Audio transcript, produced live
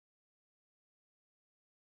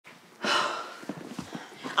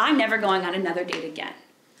I'm never going on another date again.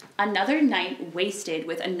 Another night wasted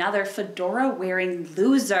with another fedora-wearing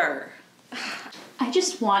loser. I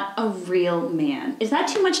just want a real man. Is that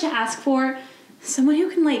too much to ask for? Someone who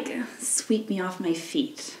can, like, sweep me off my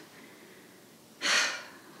feet.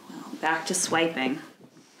 Well, back to swiping.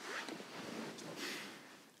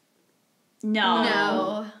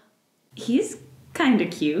 No. He's kinda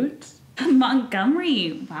cute.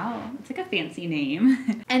 Montgomery. Wow, it's like a fancy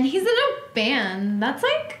name. And he's in a band. That's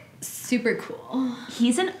like super cool.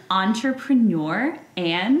 He's an entrepreneur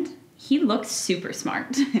and he looks super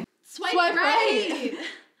smart. Swipe right!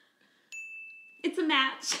 It's a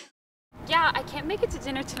match. Yeah, I can't make it to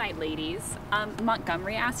dinner tonight, ladies.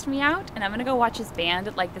 Montgomery asked me out and I'm gonna go watch his band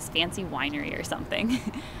at like this fancy winery or something.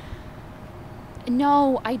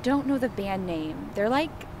 No, I don't know the band name. They're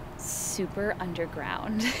like super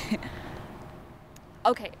underground.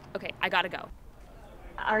 Okay, I gotta go.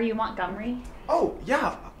 Are you Montgomery? Oh,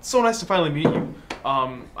 yeah. So nice to finally meet you.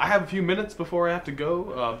 I have a few minutes before I have to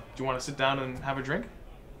go. Do you want to sit down and have a drink?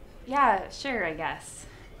 Yeah, sure, I guess.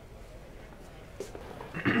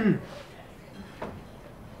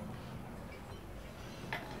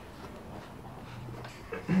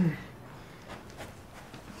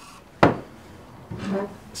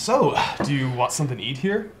 So, do you want something to eat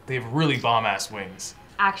here? They have really bomb-ass wings.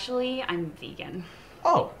 Actually, I'm vegan.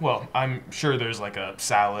 Oh, well, I'm sure there's like a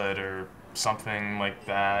salad or something like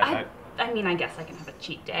that. I mean, I guess I can have a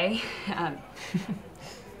cheat day.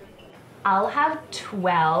 I'll have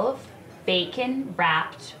 12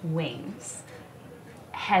 bacon-wrapped wings.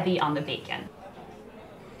 Heavy on the bacon.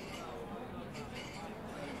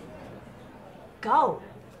 Go.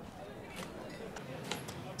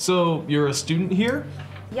 So, you're a student here?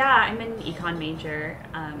 Yeah, I'm an econ major.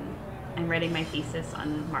 I'm writing my thesis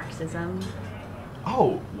on Marxism.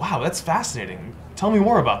 Oh, wow, that's fascinating. Tell me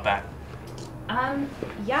more about that.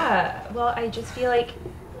 Yeah, well, I just feel like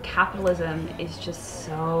capitalism is just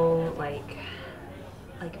so, like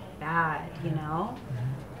bad, you know?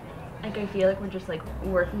 Like, I feel like we're just, like,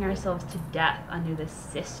 working ourselves to death under this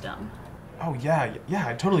system. Oh, yeah,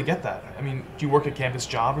 I totally get that. I mean, do you work a campus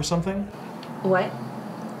job or something? What?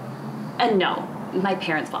 No, my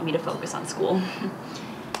parents want me to focus on school.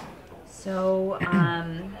 So,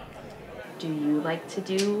 do you like to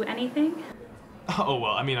do anything? Oh,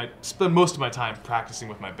 well, I mean, I spend most of my time practicing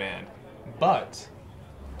with my band, but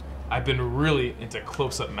I've been really into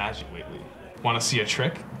close-up magic lately. Want to see a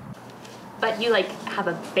trick? But you, like, have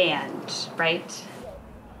a band, right?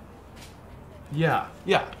 Yeah.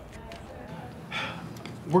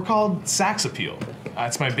 We're called Sax Appeal.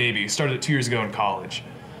 It's my baby. Started it 2 years ago in college.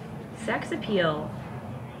 Sax Appeal.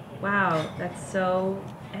 Wow, that's so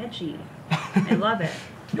edgy. I love it.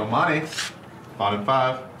 Your money. 5 and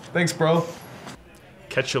 5. Thanks, bro.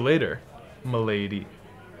 Catch you later, m'lady.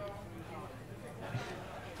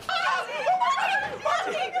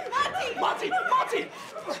 Monty!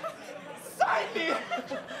 Sign me!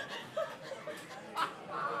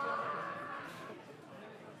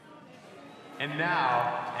 And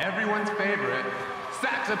now, everyone's favorite,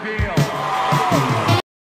 Sax Appeal!